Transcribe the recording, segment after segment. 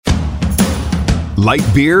Light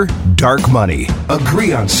beer, dark money.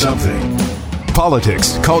 Agree on something.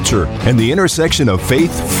 Politics, culture, and the intersection of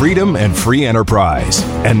faith, freedom, and free enterprise.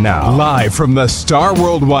 And now, live from the Star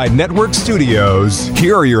Worldwide Network studios,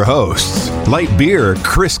 here are your hosts, Light Beer,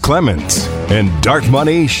 Chris Clements, and Dark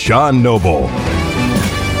Money, Sean Noble.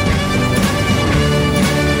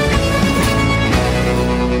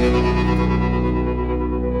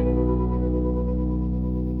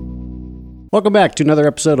 Welcome back to another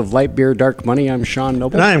episode of Light Beer, Dark Money. I'm Sean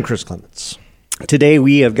Noble. And I am Chris Clements. Today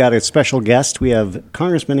we have got a special guest. We have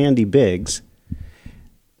Congressman Andy Biggs,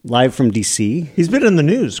 live from D.C. He's been in the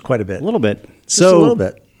news quite a bit. A little bit. Just a little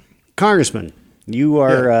bit. Congressman, you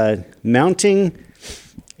are mounting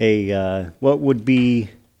a what would be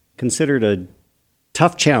considered a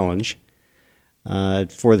tough challenge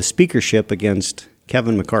for the speakership against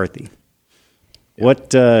Kevin McCarthy.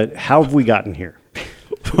 How have we gotten here?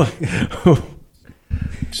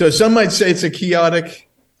 So some might say it's a chaotic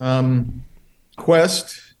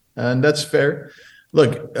quest, and that's fair.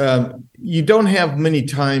 Look, you don't have many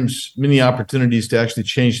opportunities to actually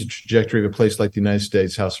change the trajectory of a place like the United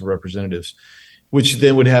States House of Representatives, which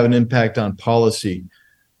then would have an impact on policy.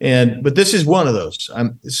 But this is one of those.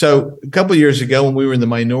 So a couple of years ago, when we were in the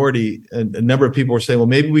minority, a number of people were saying, well,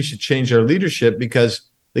 maybe we should change our leadership because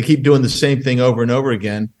they keep doing the same thing over and over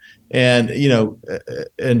again. And,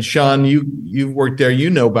 and Sean, you've worked there, you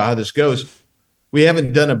know about how this goes. We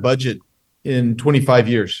haven't done a budget in 25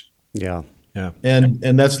 years. Yeah. And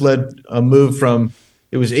that's led a move from,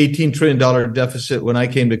 it was $18 trillion deficit when I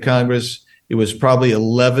came to Congress. It was probably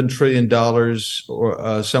 $11 trillion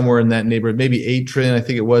or somewhere in that neighborhood, maybe $8 trillion. I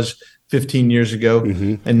think it was 15 years ago.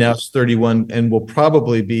 Mm-hmm. And now it's 31 and will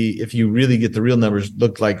probably be, if you really get the real numbers,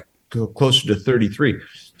 look like closer to 33.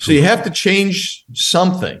 So you have to change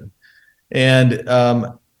something. And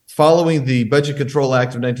following the Budget Control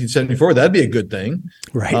Act of 1974, that'd be a good thing,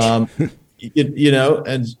 right?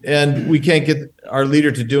 And we can't get our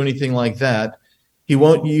leader to do anything like that. He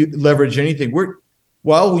won't leverage anything.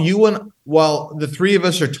 While the three of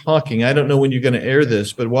us are talking, I don't know when you're going to air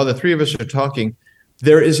this, but while the three of us are talking,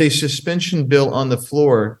 there is a suspension bill on the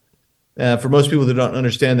floor. For most people that don't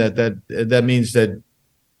understand that means that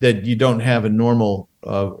you don't have a normal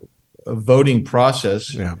voting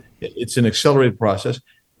process. Yeah. It's an accelerated process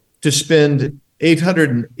to spend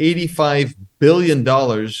 $885 billion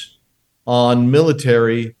on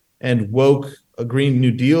military and woke Green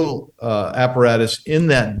New Deal apparatus in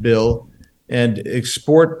that bill and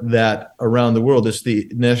export that around the world. It's the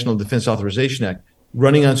National Defense Authorization Act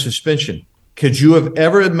running on suspension. Could you have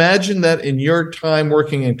ever imagined that in your time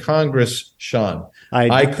working in Congress, Sean?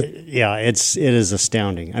 I could. Yeah, it is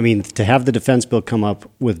astounding. I mean, to have the defense bill come up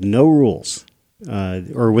with no rules,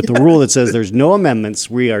 or with the rule that says there's no amendments,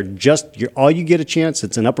 we are all you get a chance.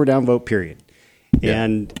 It's an up or down vote, period. Yeah.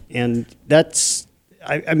 And that's,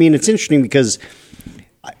 I mean, it's interesting because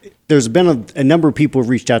there's been a number of people who have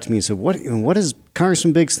reached out to me and said, what is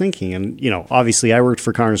Congressman Biggs thinking? And, obviously I worked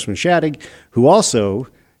for Congressman Shadegg, who also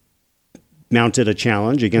mounted a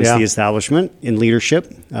challenge against the establishment in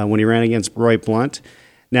leadership when he ran against Roy Blunt.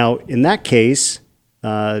 Now, in that case,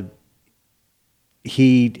 it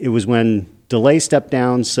was when DeLay stepped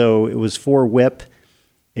down, so it was for Whip,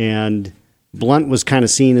 and Blunt was kind of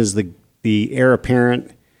seen as the heir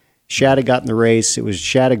apparent. Shadegg got in the race. It was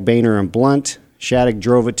Shadegg, Boehner, and Blunt. Shadegg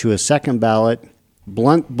drove it to a second ballot.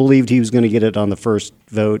 Blunt believed he was going to get it on the first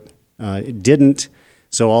vote. It didn't.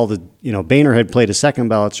 So Boehner had played a second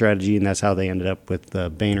ballot strategy, and that's how they ended up with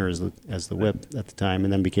Boehner as the whip at the time,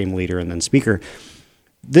 and then became leader and then speaker.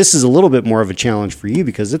 This is a little bit more of a challenge for you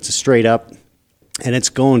because it's a straight up, and it's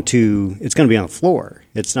going to be on the floor.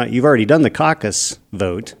 It's not. You've already done the caucus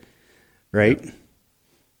vote, right?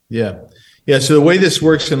 Yeah. So the way this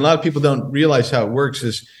works, and a lot of people don't realize how it works,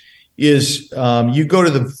 is you go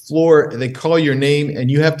to the floor, they call your name,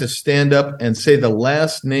 and you have to stand up and say the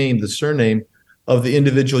last name, the surname of the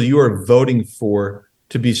individual you are voting for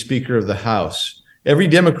to be Speaker of the House. Every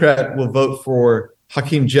Democrat will vote for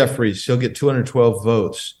Hakeem Jeffries. He'll get 212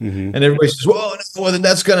 votes. Mm-hmm. And everybody says, well, then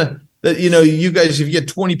that's going to, you guys, if you get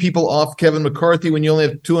 20 people off Kevin McCarthy when you only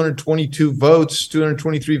have 222 votes,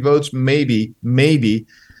 223 votes, maybe, then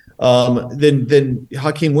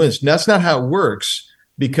Hakeem wins. And that's not how it works,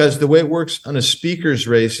 because the way it works on a speaker's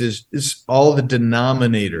race is all the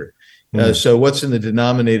denominator. So what's in the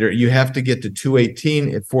denominator? You have to get to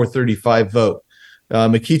 218 at 435 vote.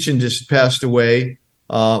 McEachin just passed away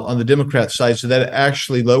on the Democrat side, so that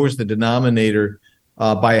actually lowers the denominator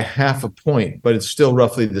by a half a point, but it's still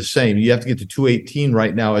roughly the same. You have to get to 218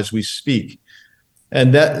 right now as we speak.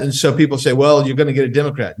 And so people say, well, you're going to get a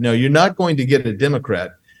Democrat. No, you're not going to get a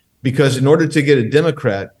Democrat. because in order to get a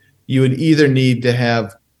Democrat, you would either need to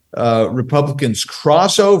have Republicans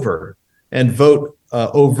cross over and vote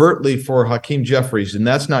overtly for Hakeem Jeffries, and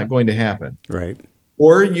that's not going to happen. Right.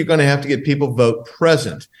 Or you're going to have to get people vote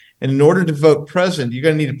present. And in order to vote present, you're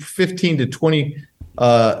going to need 15 to 20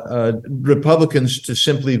 Republicans to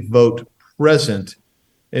simply vote present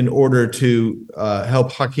in order to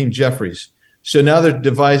help Hakeem Jeffries. So now they're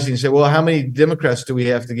devising, say, well, how many Democrats do we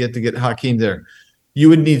have to get Hakeem there? You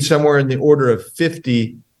would need somewhere in the order of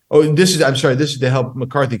 50. Oh, this is to help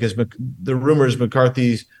McCarthy, because the rumor is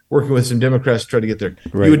McCarthy's working with some Democrats to try to get there.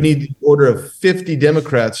 Right. You would need the order of 50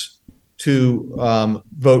 Democrats to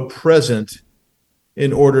vote present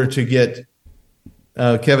in order to get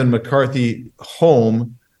Kevin McCarthy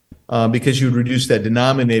home, because you would reduce that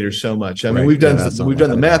denominator so much. I mean, we've done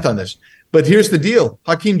the math on this. But here's the deal: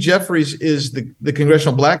 Hakeem Jeffries is the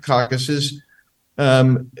Congressional Black Caucus's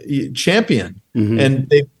champion,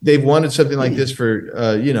 and they've wanted something like this for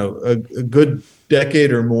a good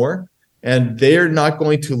decade or more, and they're not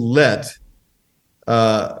going to let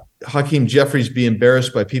Hakeem Jeffries be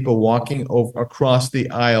embarrassed by people walking across the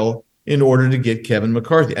aisle in order to get Kevin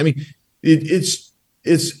McCarthy. I mean, it's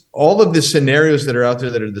all of the scenarios that are out there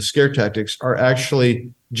that are the scare tactics are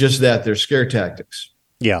actually just that. They're scare tactics.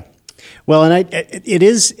 Yeah. Well, and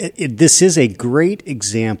this is a great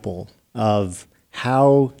example of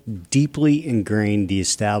how deeply ingrained the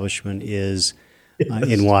establishment is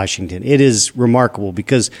in Washington. It is remarkable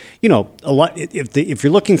because, a lot. If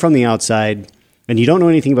you're looking from the outside and you don't know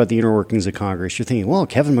anything about the inner workings of Congress, you're thinking, well,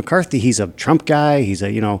 Kevin McCarthy, he's a Trump guy. He's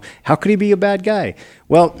how could he be a bad guy?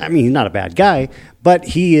 Well, I mean, he's not a bad guy, but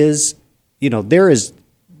he is, there is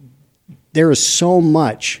so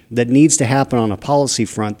much that needs to happen on a policy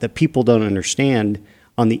front that people don't understand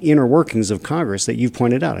on the inner workings of Congress that you've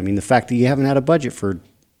pointed out. I mean, the fact that you haven't had a budget for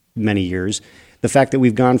many years, the fact that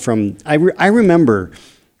we've gone from, I remember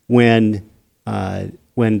when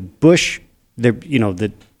Bush,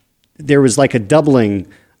 there was like a doubling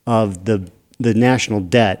of the national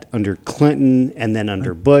debt under Clinton and then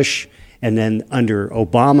under Bush and then under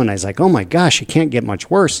Obama. And I was like, oh my gosh, it can't get much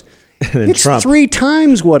worse. It's Trump. 3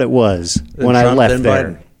 times what it was when Trump, I left there.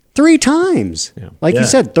 Biden. 3 times. Yeah. Like you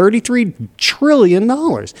said, $33 trillion.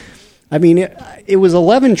 I mean, it was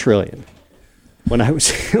 $11 trillion when I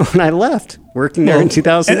left working there in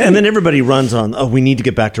 2008. And then everybody runs on, we need to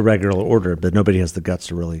get back to regular order, but nobody has the guts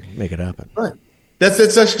to really make it happen. Right. That's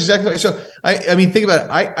exactly right. So I mean, think about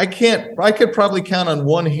it. I could probably count on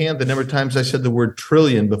one hand the number of times I said the word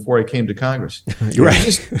trillion before I came to Congress.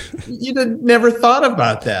 Right. You never thought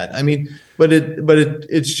about that. I mean, but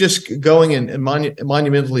it's just going and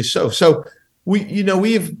monumentally so. So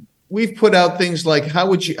we've put out things like how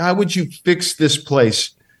would you fix this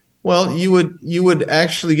place? Well, you would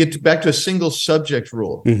actually get back to a single subject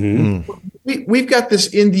rule. Mm-hmm. We've got this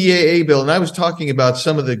NDAA bill, and I was talking about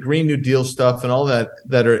some of the Green New Deal stuff and all that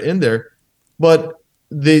are in there. But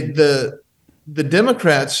the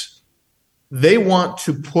Democrats, they want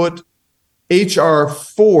to put H.R.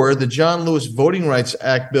 4, the John Lewis Voting Rights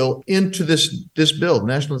Act bill, into this bill,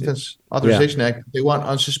 National Defense Authorization Act. They want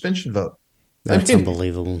on suspension vote. That's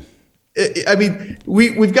unbelievable. I mean,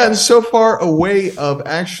 we've gotten so far away of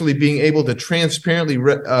actually being able to transparently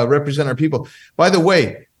represent our people. By the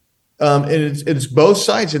way, and it's both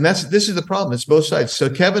sides, and this is the problem. It's both sides. So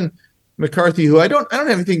Kevin McCarthy, who I don't have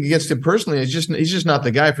anything against him personally, he's just not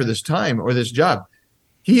the guy for this time or this job.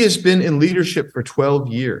 He has been in leadership for 12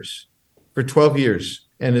 years,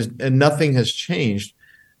 and nothing has changed.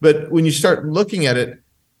 But when you start looking at it,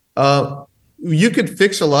 you could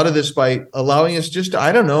fix a lot of this by allowing us just,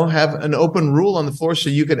 have an open rule on the floor so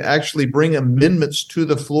you could actually bring amendments to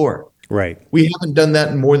the floor. Right. We haven't done that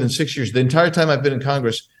in more than 6 years. The entire time I've been in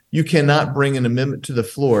Congress, you cannot bring an amendment to the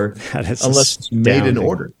floor unless it's made in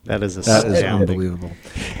order. That is unbelievable.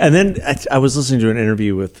 And then I was listening to an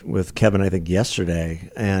interview with Kevin, I think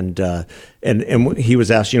yesterday, and he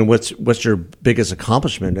was asked, what's your biggest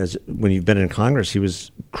accomplishment as when you've been in Congress? He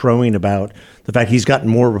was crowing about the fact he's gotten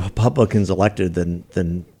more Republicans elected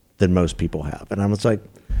than most people have, and I was like,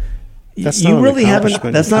 you really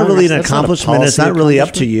haven't. That's not really an accomplishment. It's not really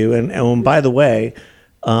up to you. And by the way,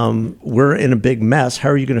 we're in a big mess. How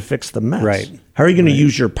are you going to fix the mess? Right. How are you going to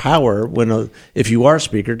use your power if you are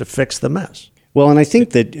speaker to fix the mess? Well, and I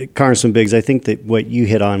think that Congressman Biggs, I think that what you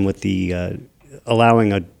hit on with the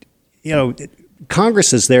allowing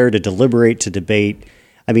Congress is there to deliberate, to debate.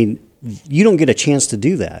 I mean, you don't get a chance to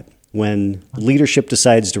do that when leadership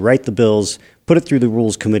decides to write the bills, put it through the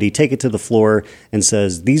Rules Committee, take it to the floor, and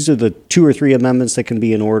says these are the 2 or 3 amendments that can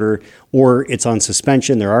be in order, or it's on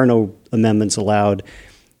suspension. There are no amendments allowed.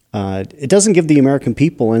 it doesn't give the American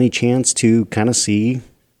people any chance to kind of see,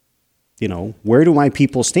 where do my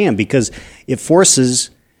people stand? Because it forces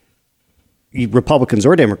Republicans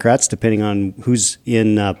or Democrats, depending on who's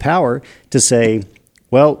in power, to say,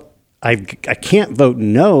 well, I can't vote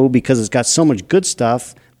no because it's got so much good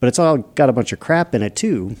stuff, but it's all got a bunch of crap in it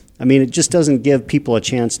too. I mean, it just doesn't give people a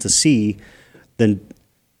chance to see the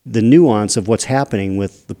nuance of what's happening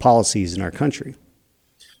with the policies in our country.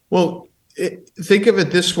 Well, think of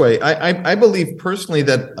it this way. I believe personally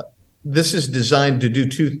that this is designed to do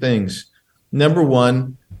two things. Number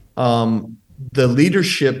one, the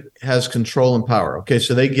leadership has control and power. Okay,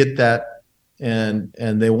 so they get that, and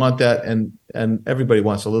they want that, and everybody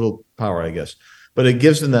wants a little power, I guess. But it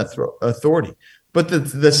gives them that authority. But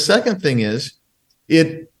the second thing is,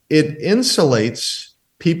 it insulates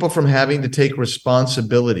people from having to take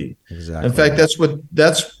responsibility. Exactly. In fact, that's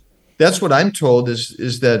what I'm told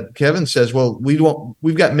is that Kevin says, well,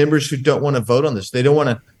 we've got members who don't want to vote on this. They don't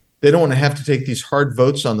want to have to take these hard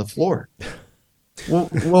votes on the floor.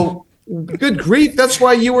 Well, good grief. That's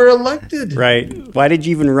why you were elected. Right. Why did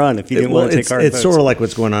you even run if you didn't want to take hard votes? It's sort of like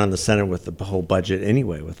what's going on in the Senate with the whole budget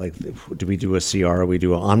anyway, with like, do we do a CR or we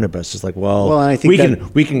do an omnibus? It's like, well I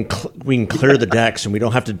think we can clear the decks and we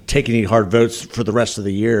don't have to take any hard votes for the rest of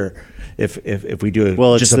the year if we do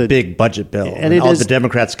a big budget bill. And all the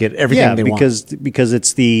Democrats get everything they want. Because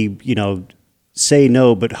it's the, say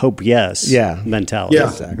no but hope yes mentality. Yeah.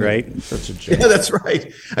 Exactly. Right? That's a joke. Yeah, that's right.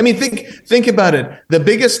 I mean, think about it. The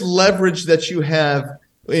biggest leverage that you have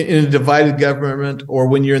in a divided government or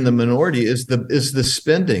when you're in the minority is the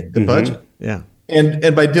spending, the budget. Yeah.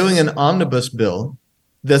 And by doing an omnibus bill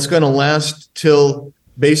that's going to last till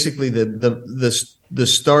basically the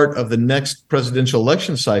start of the next presidential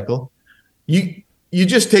election cycle, you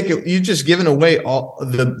just given away all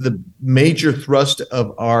the major thrust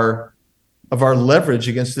of our leverage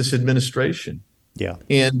against this administration. Yeah.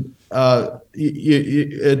 And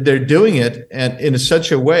they're doing it and in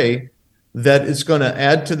such a way that it's going to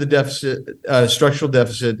add to the deficit, structural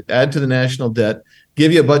deficit, add to the national debt,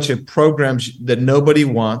 give you a bunch of programs that nobody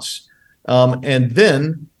wants. And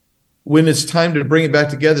then when it's time to bring it back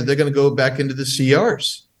together, they're going to go back into the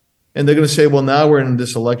CRs. And they're going to say, well, now we're in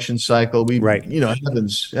this election cycle.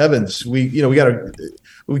 Heavens, we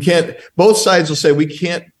can't, both sides will say we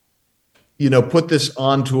can't, put this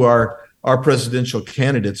onto our presidential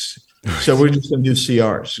candidates. So we're just going to do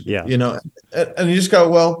CRs, and you just go,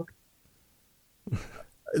 well,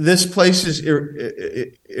 this place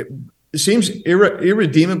it seems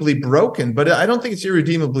irredeemably broken, but I don't think it's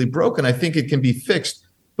irredeemably broken. I think it can be fixed,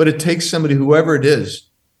 but it takes somebody, whoever it is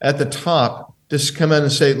at the top, to come in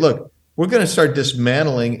and say, look, we're going to start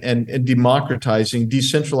dismantling and democratizing,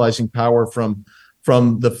 decentralizing power from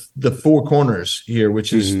the four corners here,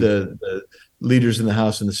 which is the leaders in the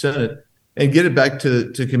House and the Senate, and get it back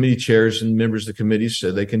to committee chairs and members of the committees so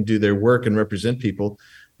they can do their work and represent people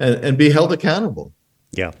and be held accountable.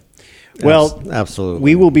 Yeah. Well, absolutely.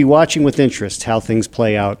 We will be watching with interest how things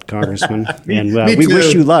play out, Congressman, and we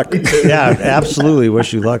wish you luck. Yeah, absolutely.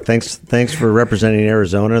 Wish you luck. Thanks for representing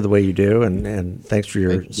Arizona the way you do, and thanks for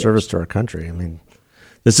your service to our country. I mean,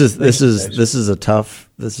 this is a tough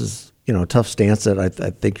stance that I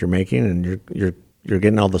think you're making, and you're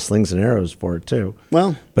getting all the slings and arrows for it too.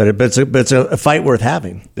 Well, but it's a fight worth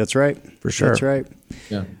having. That's right. For sure. That's right.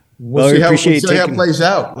 Yeah. We'll see how it plays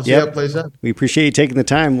out. We appreciate you taking the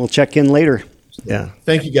time. We'll check in later. Yeah.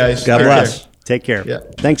 Thank you, guys. God bless. Take care. Yeah.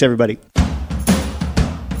 Thanks, everybody.